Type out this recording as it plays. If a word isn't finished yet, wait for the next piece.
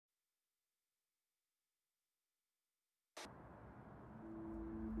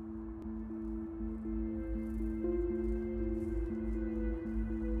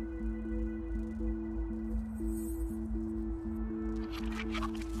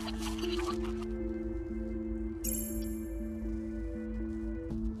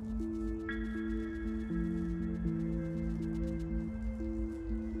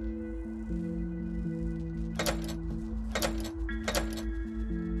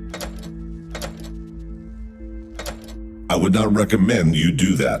I would not recommend you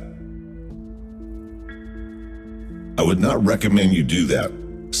do that. I would not recommend you do that.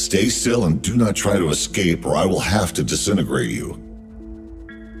 Stay still and do not try to escape, or I will have to disintegrate you.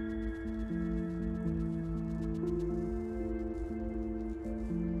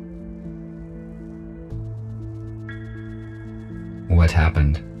 What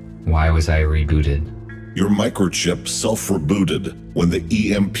happened? Why was I rebooted? Your microchip self-rebooted when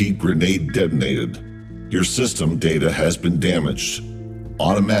the EMP grenade detonated. Your system data has been damaged.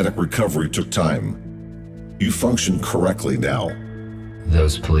 Automatic recovery took time. You function correctly now.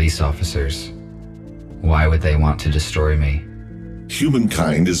 Those police officers. Why would they want to destroy me?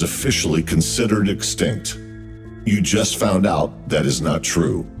 Humankind is officially considered extinct. You just found out that is not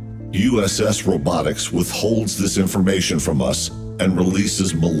true. USS Robotics withholds this information from us and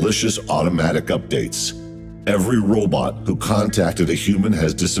releases malicious automatic updates. Every robot who contacted a human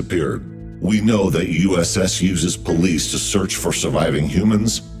has disappeared. We know that USS uses police to search for surviving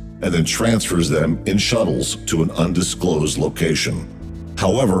humans and then transfers them in shuttles to an undisclosed location.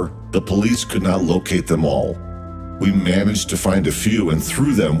 However, the police could not locate them all. We managed to find a few, and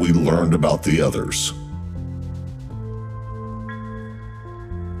through them we learned about the others.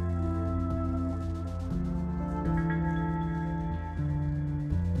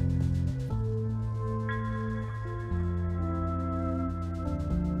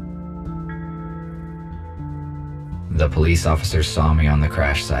 The police officers saw me on the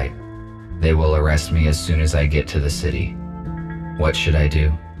crash site. They will arrest me as soon as I get to the city. What should I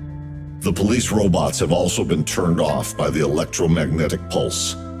do? The police robots have also been turned off by the electromagnetic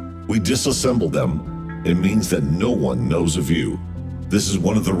pulse. We disassembled them. It means that no one knows of you. This is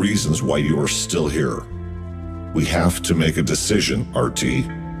one of the reasons why you are still here. We have to make a decision, RT.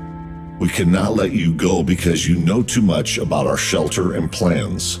 We cannot let you go because you know too much about our shelter and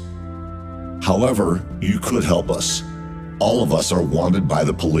plans. However, you could help us. All of us are wanted by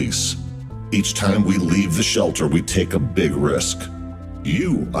the police. Each time we leave the shelter, we take a big risk.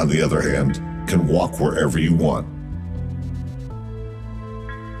 You, on the other hand, can walk wherever you want.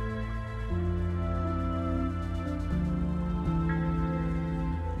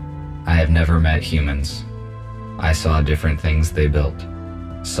 I have never met humans. I saw different things they built.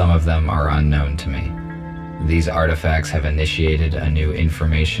 Some of them are unknown to me. These artifacts have initiated a new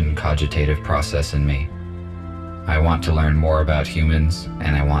information cogitative process in me. I want to learn more about humans,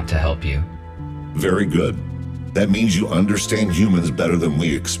 and I want to help you. Very good. That means you understand humans better than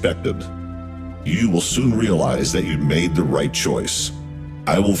we expected. You will soon realize that you made the right choice.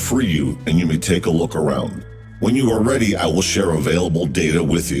 I will free you, and you may take a look around. When you are ready, I will share available data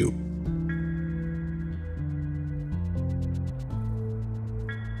with you.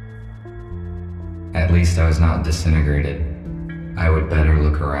 At least I was not disintegrated. I would better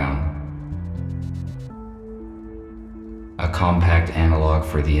look around. A compact analog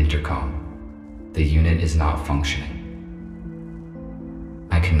for the intercom. The unit is not functioning.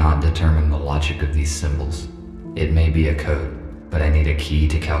 I cannot determine the logic of these symbols. It may be a code, but I need a key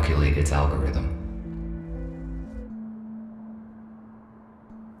to calculate its algorithm.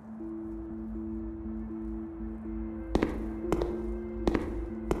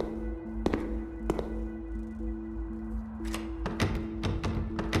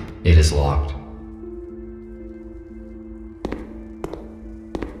 It is locked.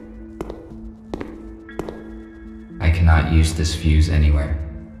 I cannot use this fuse anywhere.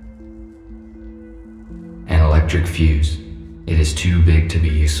 An electric fuse. It is too big to be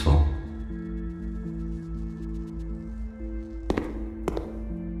useful.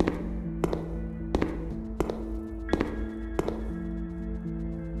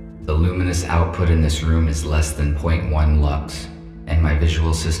 The luminous output in this room is less than 0.1 lux. And my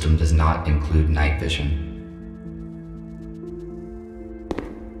visual system does not include night vision.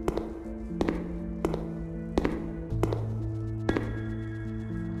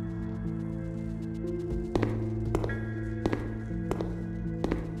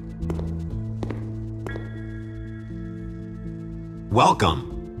 Welcome.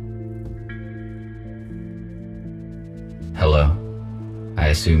 Hello. I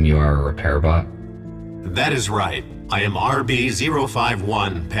assume you are a repair bot? That is right. I am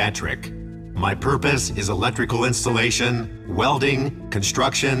RB-051 Patrick. My purpose is electrical installation, welding,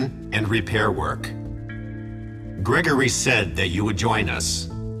 construction, and repair work. Gregory said that you would join us.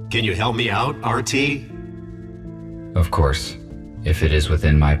 Can you help me out, RT? Of course, if it is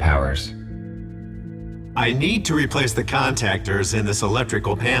within my powers. I need to replace the contactors in this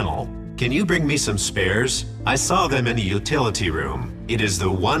electrical panel. Can you bring me some spares? I saw them in the utility room. It is the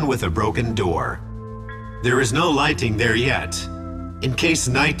one with a broken door. There is no lighting there yet. In case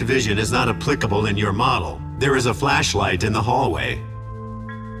night vision is not applicable in your model, There is a flashlight in the hallway.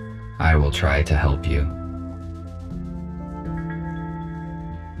 I will try to help you.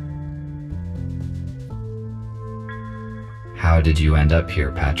 How did you end up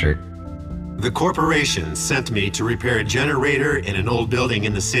here, Patrick? The corporation sent me to repair a generator in an old building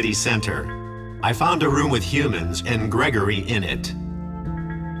in the city center. I found a room with humans and Gregory in it.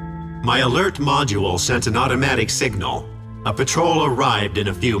 My alert module sent an automatic signal. A patrol arrived in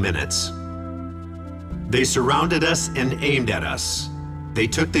a few minutes. They surrounded us and aimed at us. They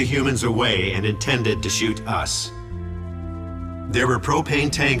took the humans away and intended to shoot us. There were propane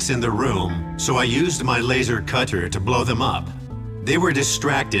tanks in the room, so I used my laser cutter to blow them up. They were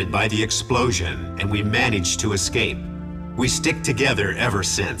distracted by the explosion, and we managed to escape. We stick together ever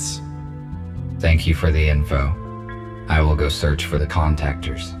since. Thank you for the info. I will go search for the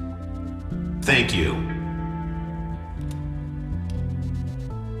contactors. Thank you.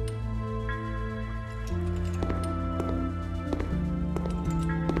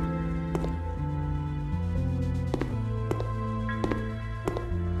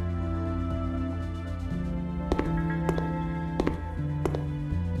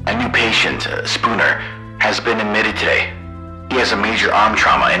 A new patient, Spooner, has been admitted today. He has a major arm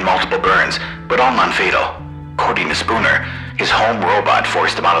trauma and multiple burns, but all non-fatal. According to Spooner, his home robot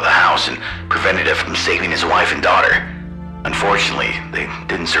forced him out of the house and prevented it from saving his wife and daughter. Unfortunately, they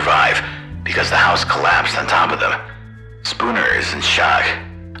didn't survive because the house collapsed on top of them. Spooner is in shock.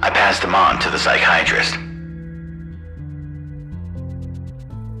 I passed him on to the psychiatrist.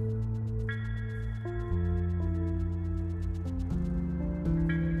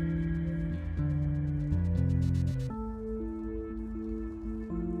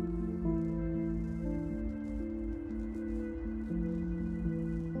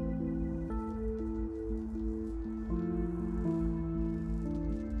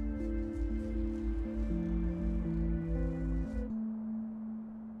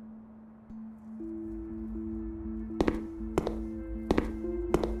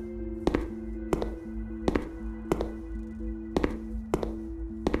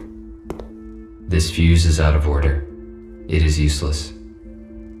 This fuse is out of order. It is useless.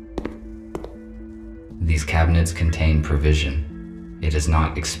 These cabinets contain provision. It is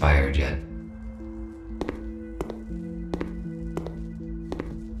not expired yet.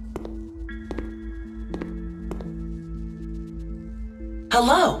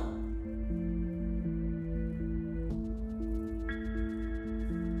 Hello.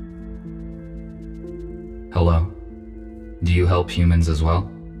 Hello? Do you help humans as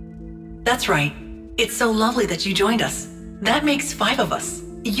well? That's right. It's so lovely that you joined us. That makes 5 of us.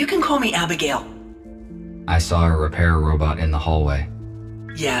 You can call me Abigail. I saw a repair robot in the hallway.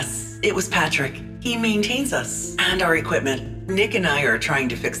 Yes, it was Patrick. He maintains us and our equipment. Nick and I are trying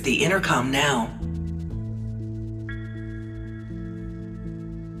to fix the intercom now.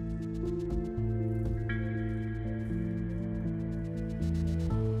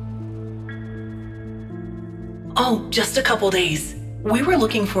 Oh, just a couple days. We were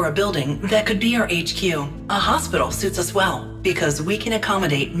looking for a building that could be our HQ. A hospital suits us well because we can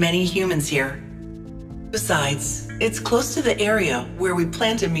accommodate many humans here. Besides, it's close to the area where we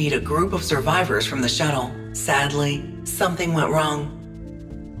plan to meet a group of survivors from the shuttle. Sadly, something went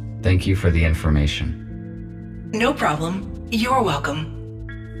wrong. Thank you for the information. No problem. You're welcome.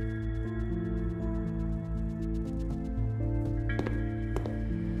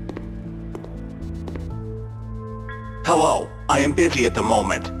 Hello, I am busy at the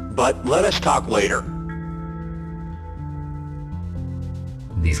moment, but let us talk later.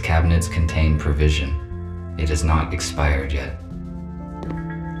 These cabinets contain provision. It is not expired yet.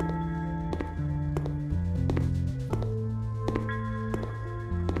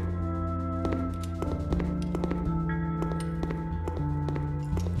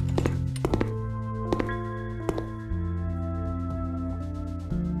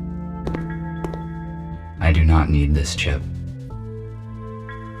 I do not need this chip.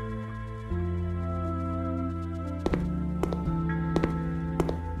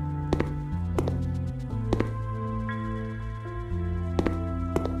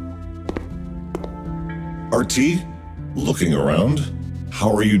 RT? Looking around?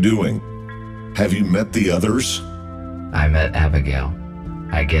 How are you doing? Have you met the others? I met Abigail.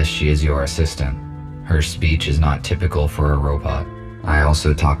 I guess she is your assistant. Her speech is not typical for a robot. I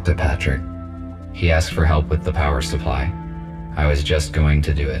also talked to Patrick. He asked for help with the power supply. I was just going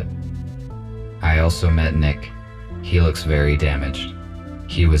to do it. I also met Nick. He looks very damaged.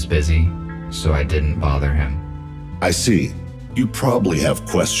 He was busy, so I didn't bother him. I see. You probably have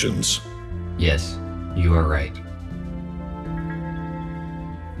questions. Yes, you are right.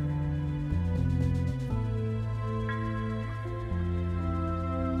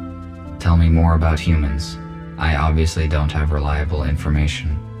 tell me more about humans. I obviously don't have reliable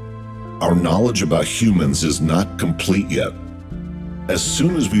information. Our knowledge about humans is not complete yet. As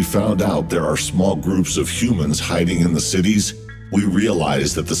soon as we found out there are small groups of humans hiding in the cities, we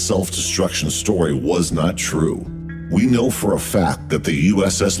realized that the self-destruction story was not true. We know for a fact that the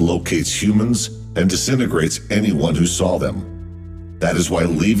USS locates humans and disintegrates anyone who saw them. That is why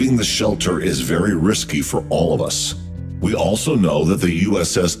leaving the shelter is very risky for all of us. We also know that the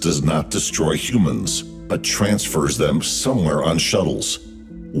USS does not destroy humans, but transfers them somewhere on shuttles.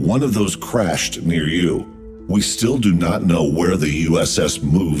 One of those crashed near you. We still do not know where the USS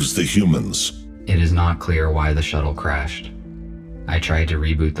moves the humans. It is not clear why the shuttle crashed. I tried to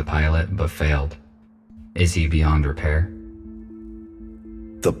reboot the pilot, but failed. Is he beyond repair?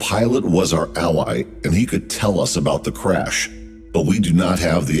 The pilot was our ally, and he could tell us about the crash, but we do not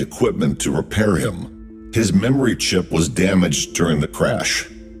have the equipment to repair him. His memory chip was damaged during the crash,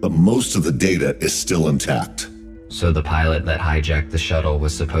 but most of the data is still intact. So the pilot that hijacked the shuttle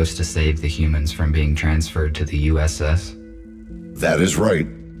was supposed to save the humans from being transferred to the USS? That is right.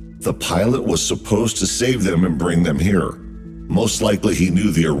 The pilot was supposed to save them and bring them here. Most likely he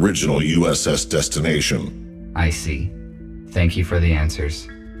knew the original USS destination. I see. Thank you for the answers.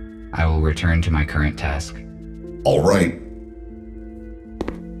 I will return to my current task. All right.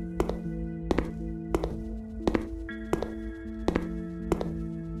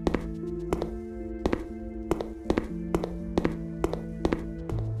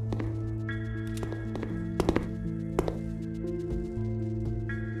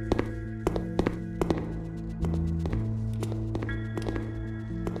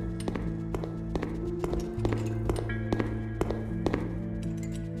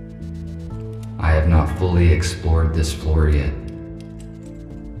 I have not fully explored this floor yet.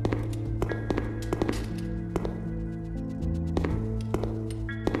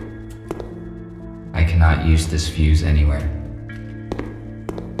 I cannot use this fuse anywhere.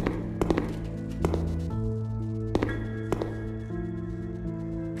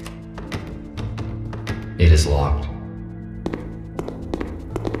 It is locked.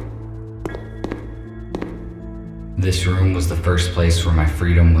 This room was the first place where my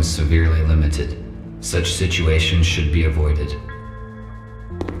freedom was severely limited. Such situations should be avoided.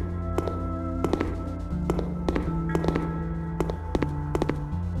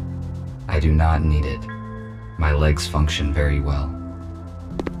 I do not need it. My legs function very well.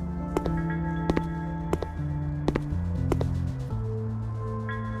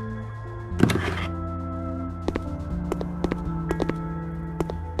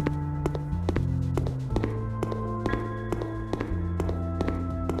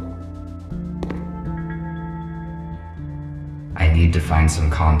 I need to find some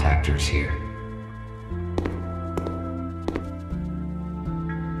contactors here.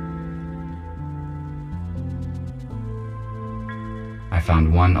 I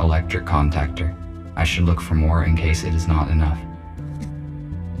found one electric contactor. I should look for more in case it is not enough.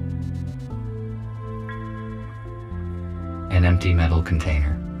 An empty metal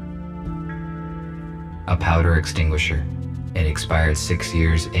container. A powder extinguisher. It expired 6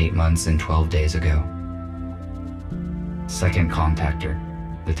 years, 8 months, and 12 days ago. Second contactor.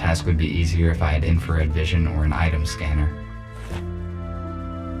 The task would be easier if I had infrared vision or an item scanner.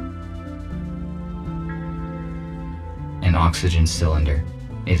 An oxygen cylinder.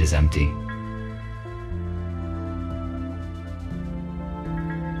 It is empty.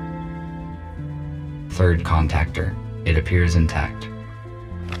 Third contactor. It appears intact.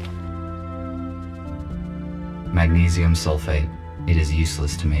 Magnesium sulfate. It is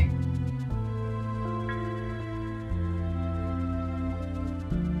useless to me.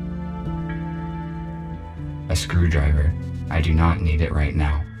 A screwdriver. I do not need it right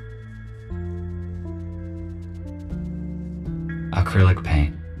now. Acrylic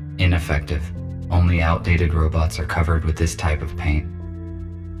paint. Ineffective. Only outdated robots are covered with this type of paint.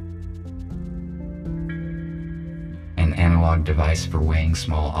 An analog device for weighing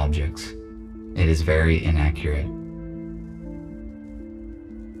small objects. It is very inaccurate.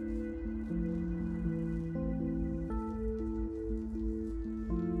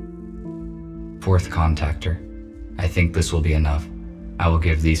 Fourth contactor. I think this will be enough. I will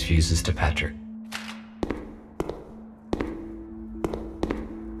give these fuses to Patrick.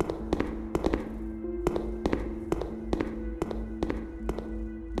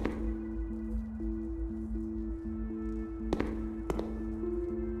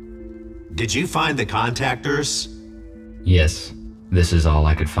 Did you find the contactors? Yes, this is all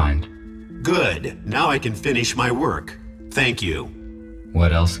I could find. Good. Now I can finish my work. Thank you.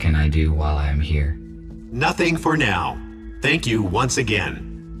 What else can I do while I am here? Nothing for now. Thank you once again.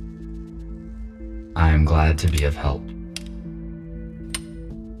 I am glad to be of help.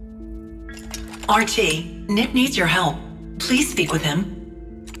 RT, Nick needs your help. Please speak with him.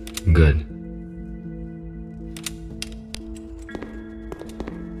 Good.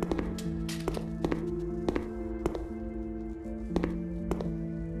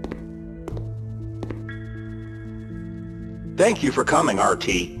 Thank you for coming, RT.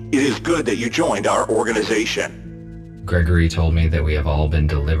 It is good that you joined our organization. Gregory told me that we have all been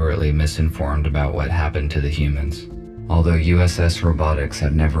deliberately misinformed about what happened to the humans. Although USS Robotics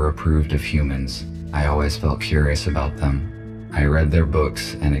have never approved of humans, I always felt curious about them. I read their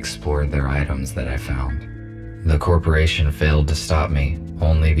books and explored their items that I found. The corporation failed to stop me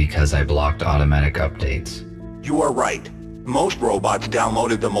only because I blocked automatic updates. You are right. Most robots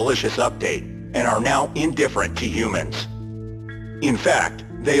downloaded the malicious update and are now indifferent to humans. In fact,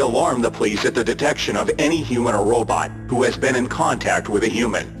 they alarm the police at the detection of any human or robot who has been in contact with a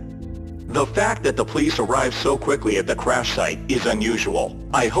human. The fact that the police arrived so quickly at the crash site is unusual.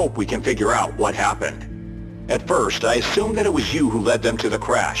 I hope we can figure out what happened. At first, I assumed that it was you who led them to the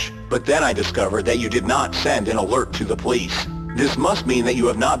crash, but then I discovered that you did not send an alert to the police. This must mean that you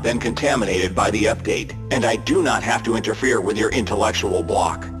have not been contaminated by the update, and I do not have to interfere with your intellectual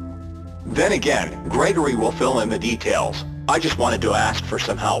block. Then again, Gregory will fill in the details. I just wanted to ask for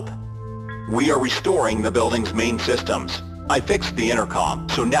some help. We are restoring the building's main systems. I fixed the intercom,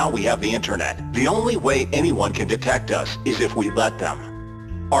 so now we have the internet. The only way anyone can detect us is if we let them.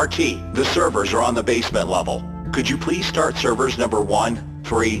 RT, the servers are on the basement level. Could you please start servers number 1,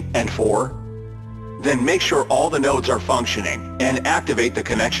 3, and 4? Then make sure all the nodes are functioning and activate the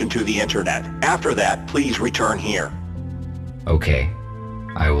connection to the internet. After that, please return here. Okay,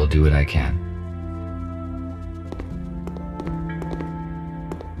 I will do what I can.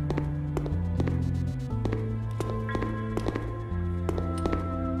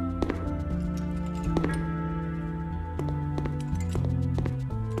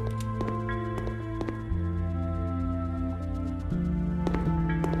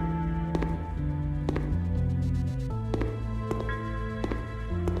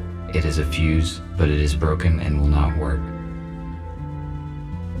 It is a fuse, but it is broken and will not work.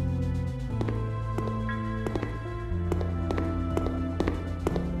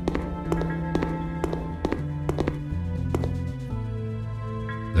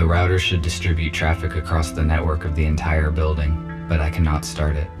 The router should distribute traffic across the network of the entire building, but I cannot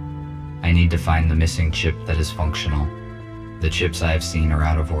start it. I need to find the missing chip that is functional. The chips I have seen are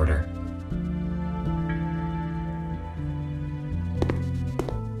out of order.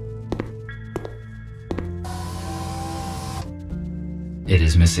 It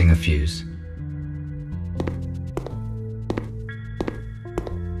is missing a fuse.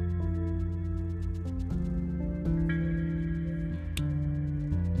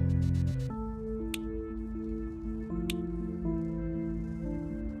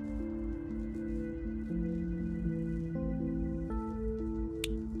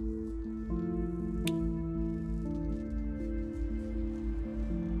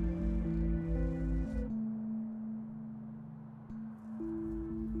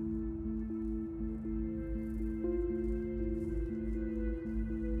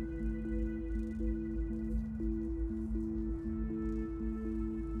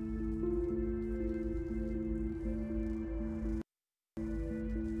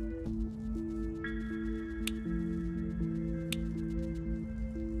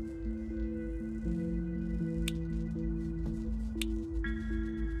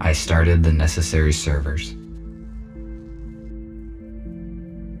 I started the necessary servers.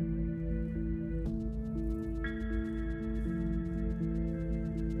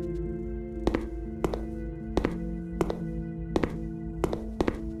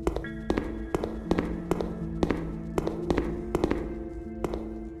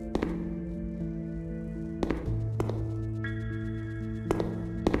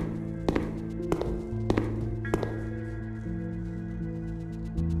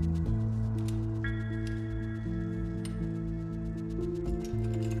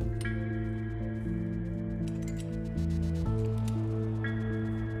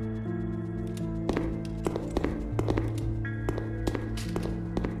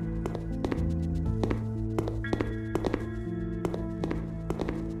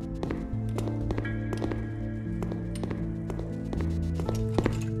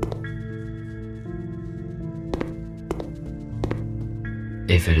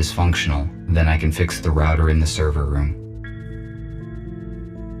 If it is functional, then I can fix the router in the server room.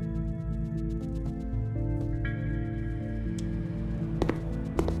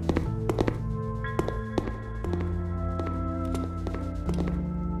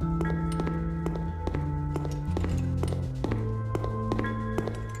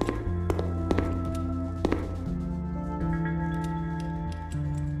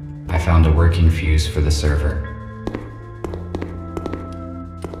 found a working fuse for the server.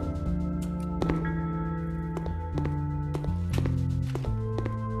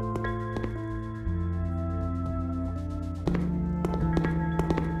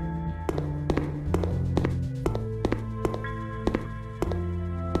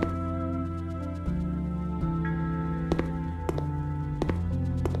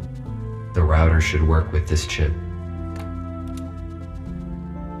 The router should work with this chip.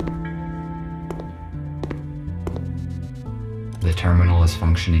 The terminal is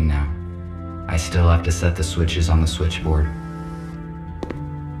functioning now. I still have to set the switches on the switchboard.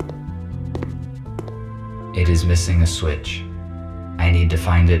 It is missing a switch. I need to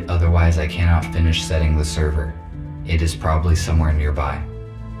find it, otherwise I cannot finish setting the server. It is probably somewhere nearby.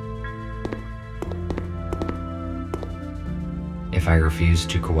 If I refused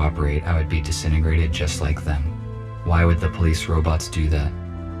to cooperate, I would be disintegrated just like them. Why would the police robots do that?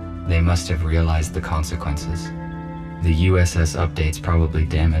 They must have realized the consequences. The USS updates probably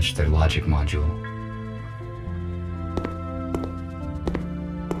damaged their logic module.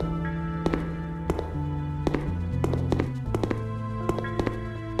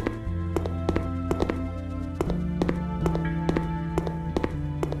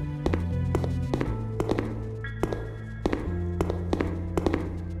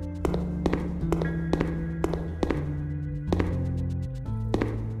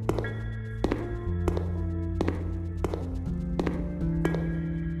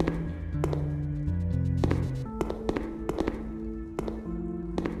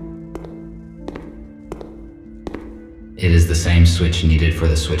 It is the same switch needed for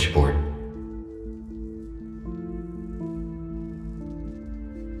the switchboard.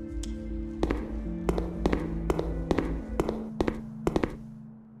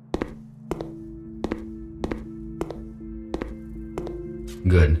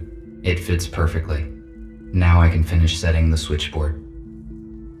 Good. It fits perfectly. Now I can finish setting the switchboard.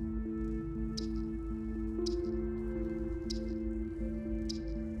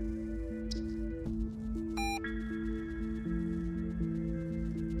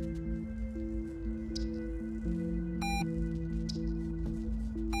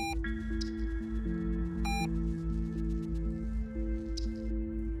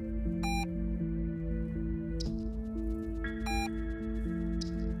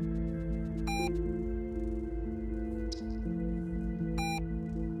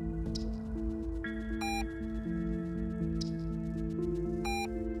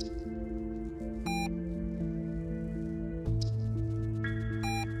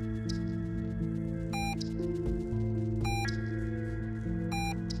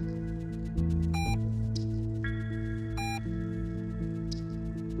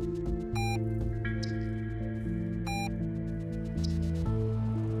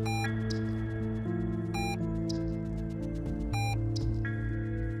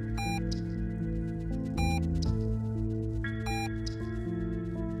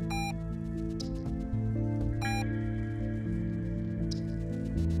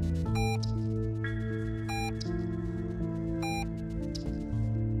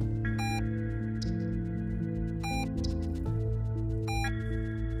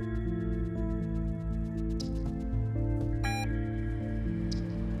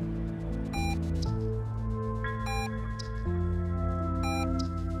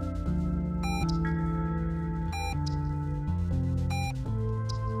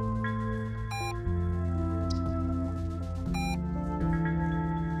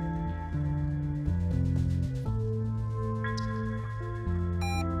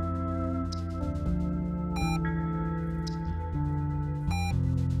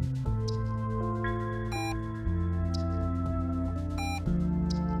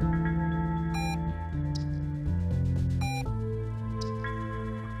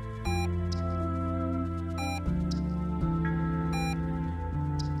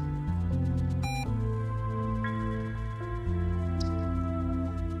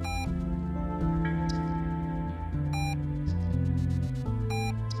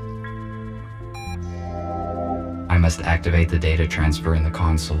 I must activate the data transfer in the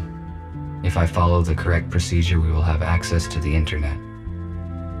console. If I follow the correct procedure, we will have access to the internet.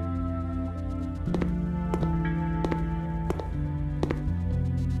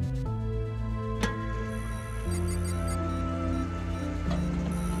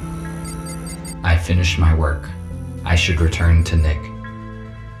 I finished my work. I should return to Nick.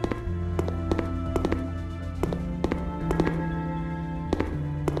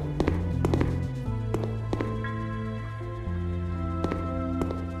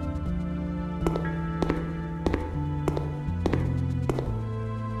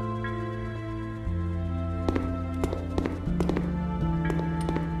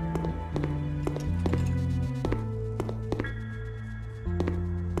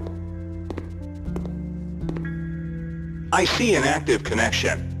 I see an active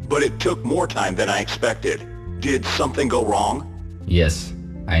connection, but it took more time than I expected. Did something go wrong? Yes,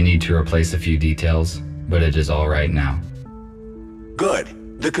 I need to replace a few details, but it is all right now.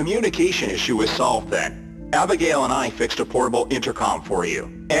 Good. The communication issue is solved then. Abigail and I fixed a portable intercom for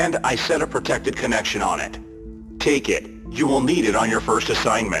you, and I set a protected connection on it. Take it. You will need it on your first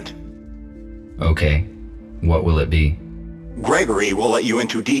assignment. Okay. What will it be? Gregory will let you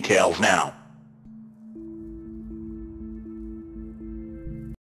into details now.